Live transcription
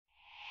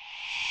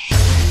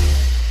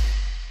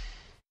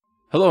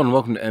Hello and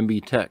welcome to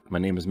MB Tech. My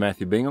name is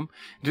Matthew Bingham.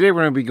 Today we're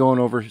going to be going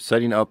over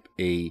setting up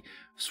a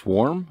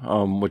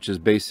swarm, which is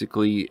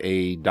basically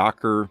a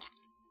Docker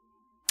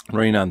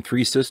running on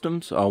 3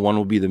 systems. One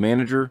will be the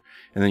manager,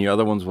 and then the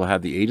other ones will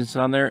have the agents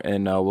on there.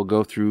 And we'll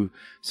go through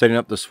setting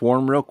up the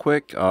swarm real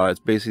quick. It's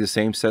basically the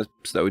same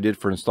steps that we did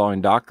for installing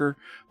Docker,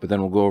 but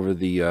then we'll go over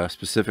the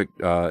specific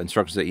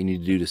instructions that you need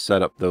to do to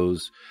set up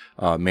those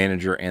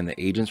manager and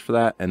the agents for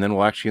that. And then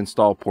we'll actually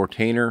install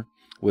Portainer,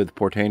 with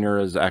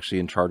Portainer is actually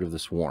in charge of the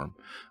swarm.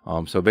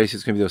 So basically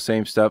it's going to be those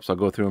same steps. I'll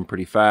go through them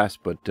pretty fast,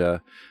 but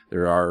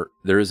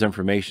there is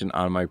information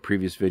on my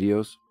previous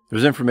videos.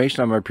 There's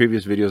information on my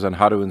previous videos on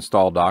how to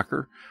install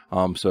Docker.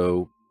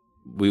 So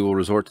we will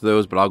resort to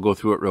those, but I'll go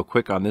through it real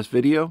quick on this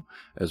video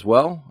as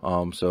well.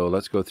 So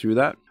let's go through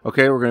that.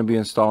 Okay, we're going to be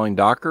installing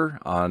Docker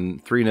on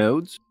 3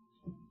 nodes.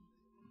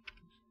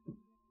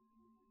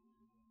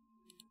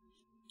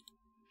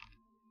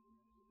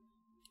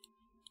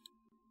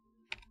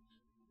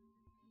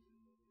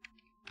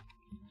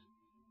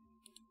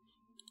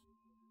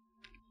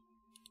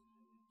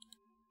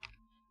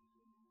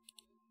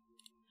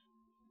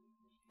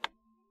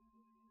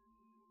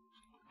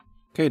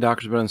 Okay,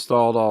 Docker's been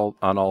installed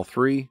on all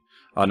 3.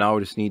 Now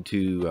we just need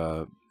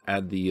to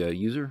add the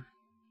user.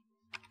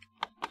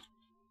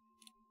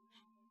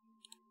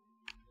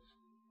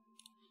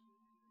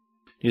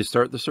 Need to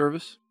start the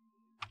service.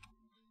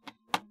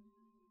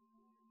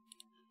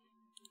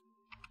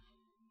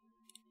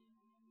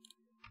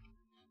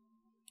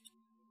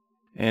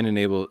 And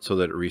enable it so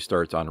that it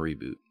restarts on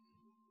reboot.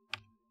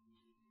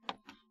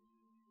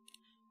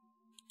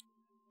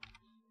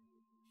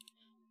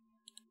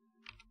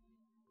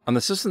 On the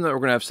system that we're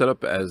going to have set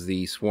up as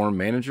the swarm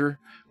manager,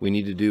 we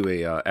need to do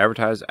a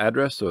advertise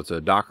address. So it's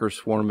a Docker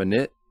swarm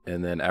init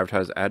and then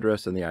advertise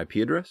address and the IP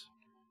address.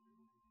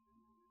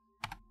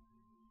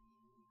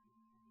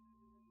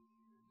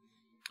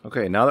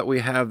 Okay, now that we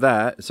have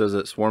that, it says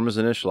that swarm is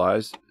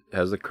initialized,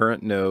 has the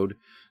current node,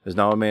 is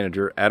now a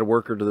manager, add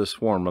worker to the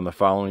swarm, run the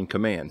following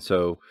command.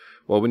 So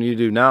what we need to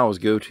do now is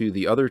go to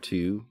the other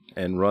 2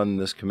 and run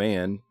this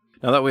command.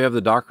 Now that we have the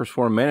Docker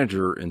Swarm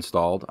Manager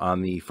installed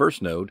on the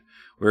first node,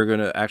 we're going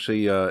to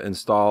actually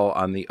install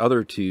on the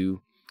other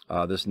 2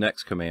 this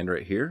next command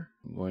right here.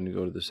 I'm going to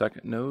go to the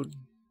second node.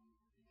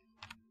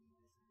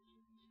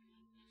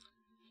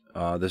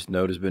 This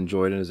node has been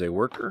joined as a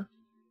worker.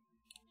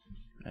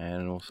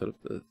 And we'll set up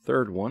the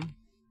third one.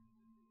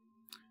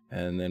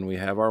 And then we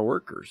have our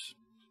workers.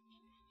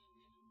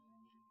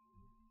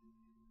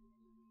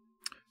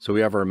 So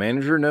we have our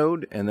manager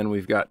node, and then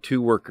we've got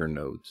 2 worker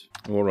nodes.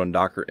 And we'll run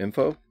docker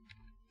info.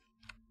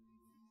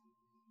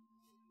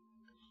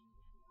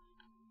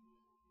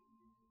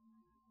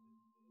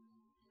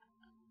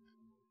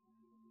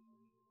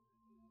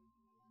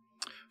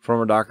 From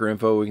our Docker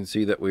info, we can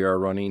see that we are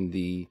running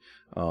the,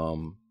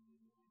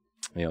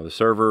 the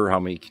server, how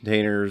many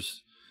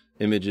containers,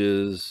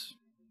 images,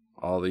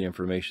 all the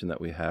information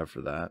that we have for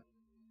that.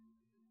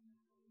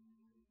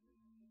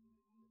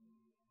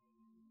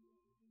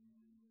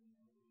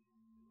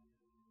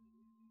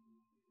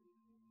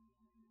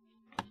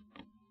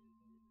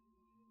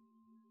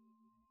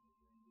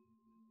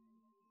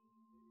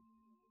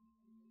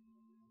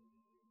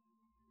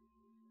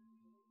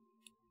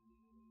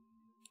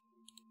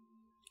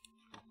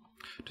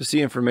 To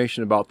see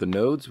information about the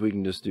nodes, we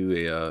can just do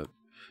a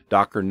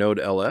docker node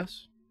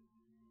ls.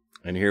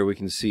 And here we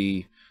can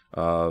see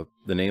the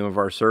name of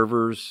our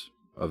servers,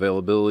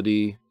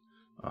 availability,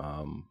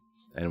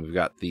 and we've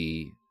got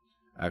the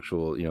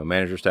actual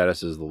manager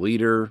status is the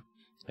leader,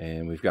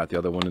 and we've got the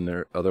other ones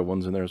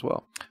in there as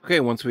well.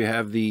 Okay, once we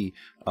have the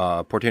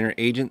portainer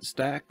agent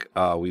stack,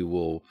 we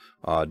will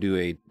do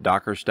a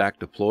docker stack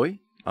deploy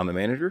on the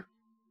manager.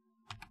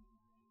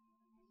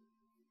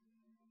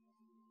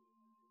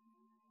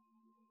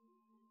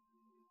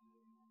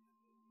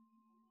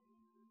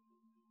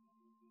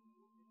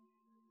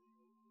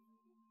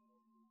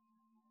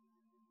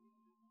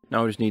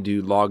 Now we just need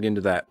to log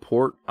into that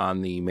port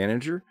on the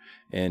manager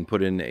and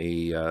put in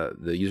the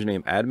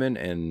username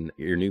admin and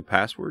your new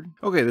password.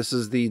 Okay, this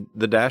is the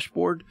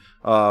dashboard.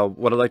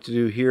 What I'd like to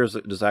do here is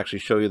just actually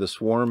show you the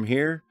swarm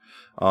here.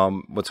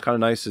 What's kind of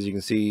nice is you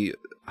can see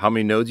how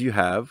many nodes you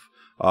have.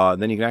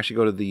 Then you can actually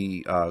go to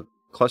the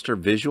cluster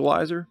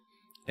visualizer,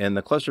 and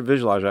the cluster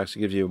visualizer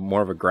actually gives you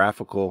more of a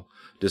graphical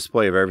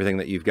display of everything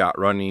that you've got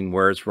running,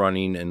 where it's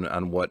running, and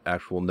on what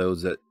actual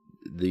nodes that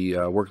the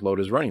workload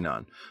is running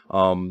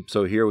on.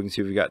 So here we can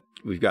see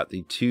we've got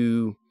the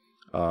 2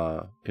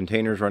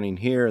 containers running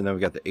here, and then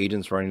we've got the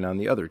agents running on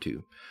the other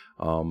 2.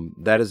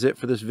 That is it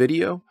for this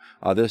video.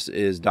 This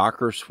is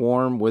Docker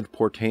Swarm with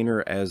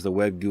Portainer as the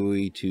web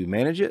GUI to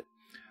manage it.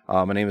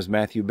 My name is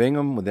Matthew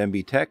Bingham with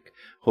MB Tech.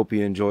 Hope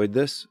you enjoyed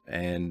this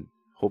and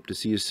hope to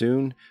see you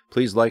soon.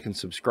 Please like and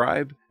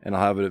subscribe, and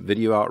I'll have a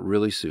video out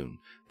really soon.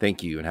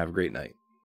 Thank you and have a great night.